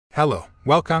Hello,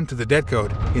 welcome to the Dead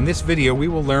Code. In this video we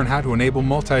will learn how to enable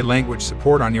multi-language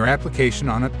support on your application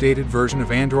on updated version of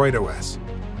Android OS.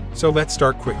 So let's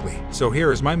start quickly. So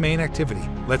here is my main activity.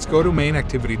 Let's go to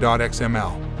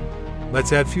mainActivity.xml.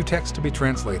 Let's add few text to be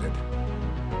translated.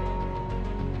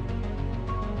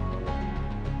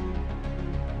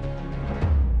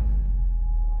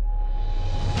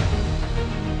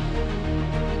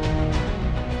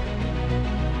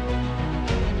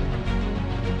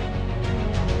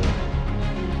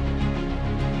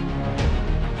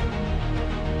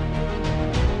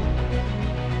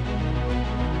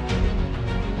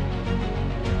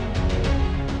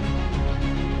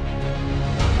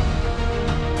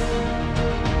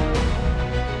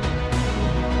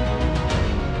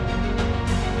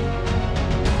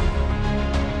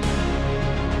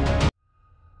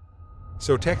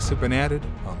 So texts have been added.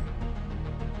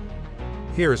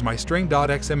 Here is my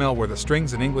string.xml where the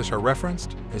strings in English are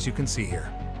referenced, as you can see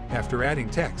here. After adding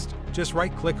text, just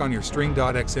right-click on your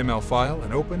string.xml file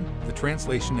and open the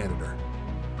translation editor.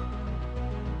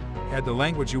 Add the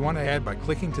language you want to add by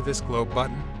clicking to this globe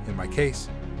button. In my case,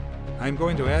 I'm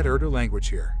going to add Urdu language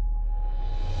here.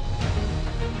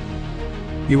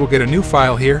 You will get a new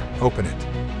file here. Open it.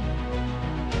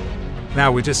 Now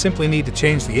we just simply need to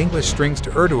change the English strings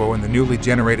to Urdu in the newly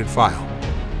generated file.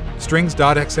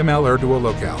 Strings.xml Urdu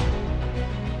locale.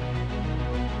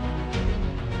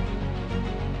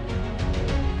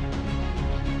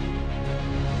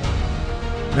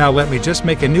 Now let me just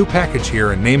make a new package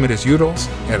here and name it as utils.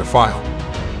 Add a file.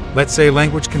 Let's say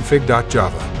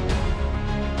languageconfig.java.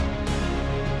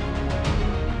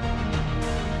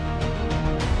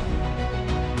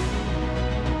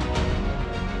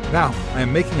 Now, I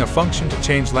am making a function to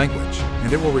change language,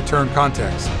 and it will return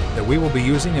context that we will be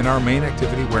using in our main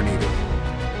activity where needed.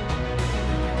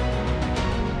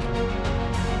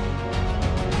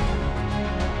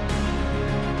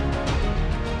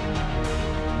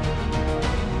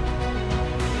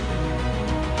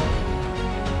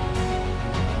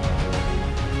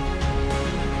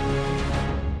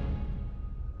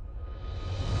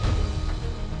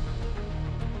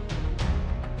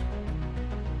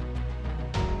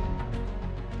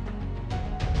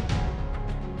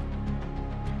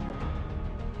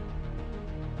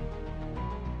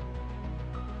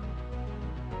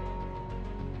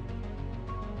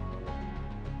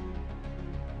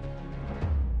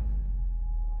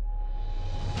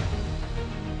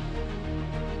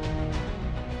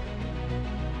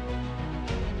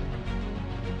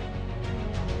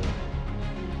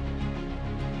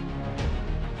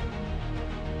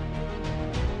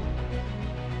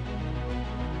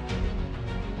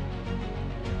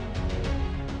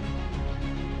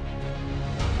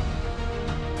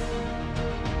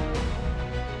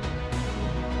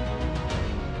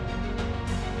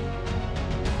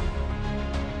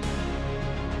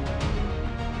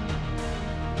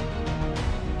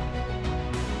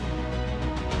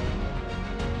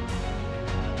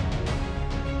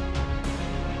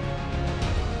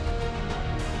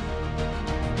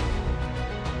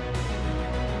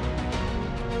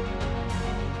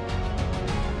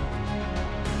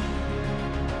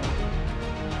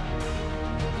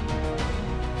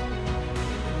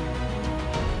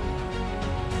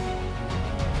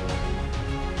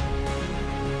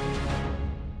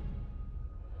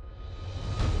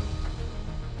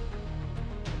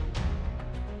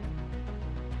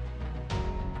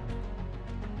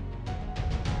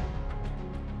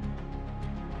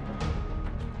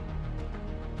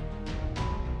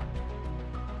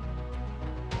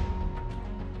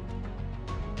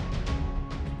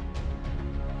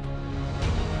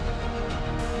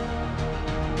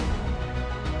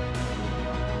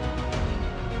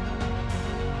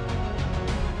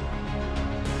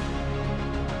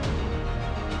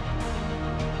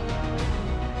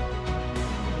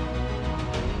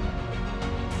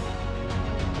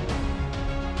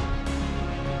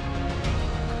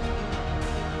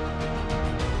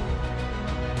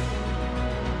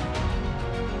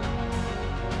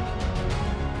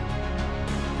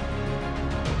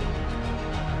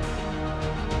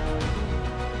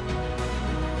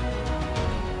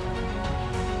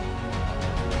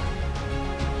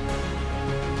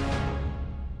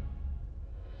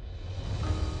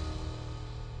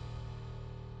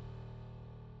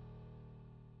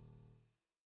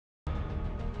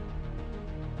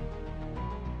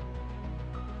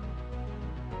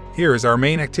 Here is our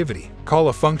main activity. Call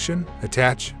a function,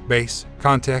 attach, base,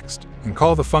 context, and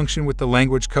call the function with the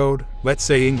language code, let's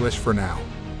say English for now.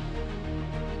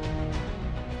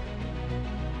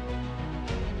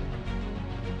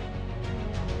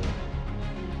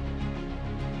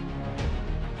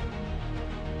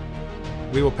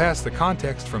 We will pass the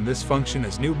context from this function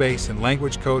as new base and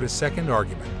language code as second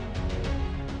argument.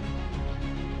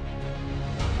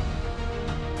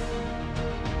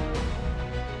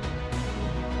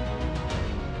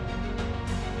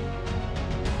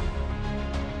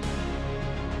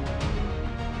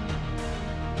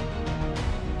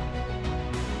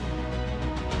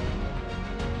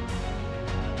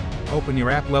 Open your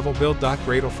app-level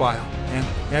build.gradle file and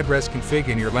add resconfig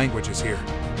in your languages here.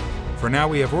 For now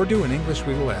we have Urdu and English,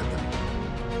 we will add them.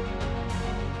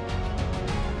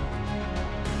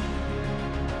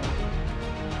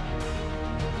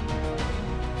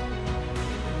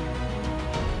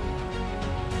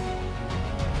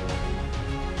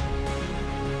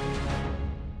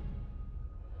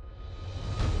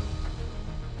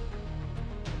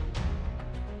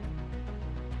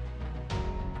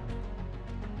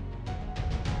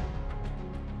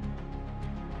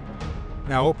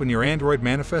 Now open your Android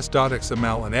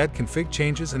manifest.xml and add config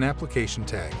changes and application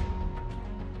tag.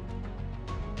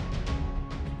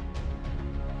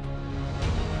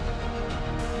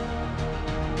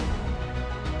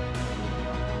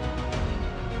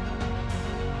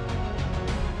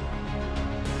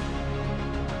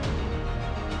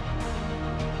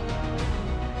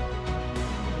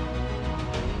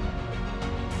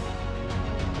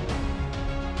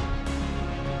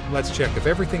 Let's check if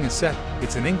everything is set.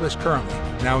 It's in English currently.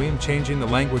 Now I am changing the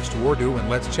language to Urdu, and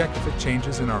let's check if it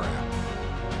changes in our app.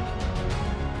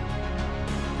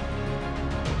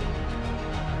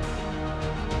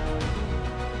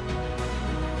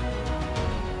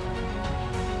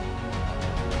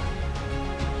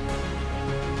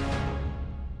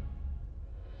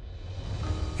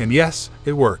 And yes,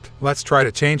 it worked. Let's try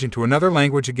to change into another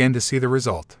language again to see the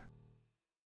result.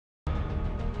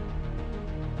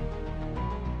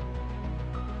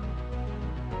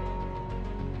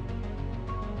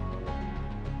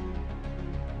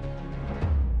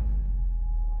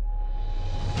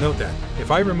 Note that,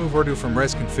 if I remove Urdu from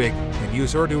resconfig and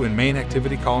use Urdu in main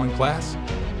activity calling class,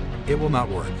 it will not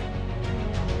work.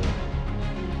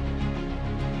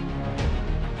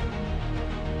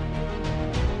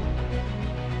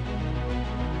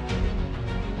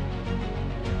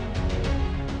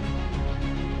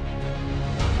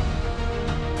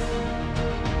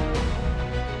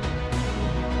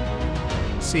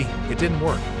 See, it didn't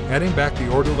work. Adding back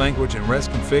the Urdu language in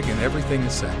resconfig and everything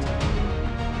is set.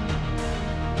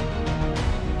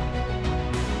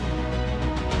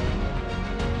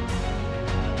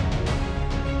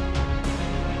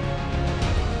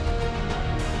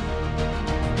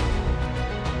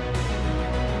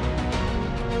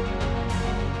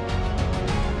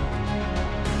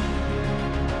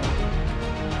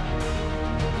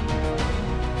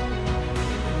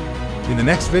 In the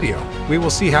next video, we will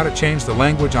see how to change the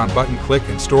language on button click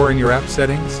and store in your app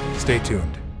settings. Stay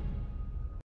tuned.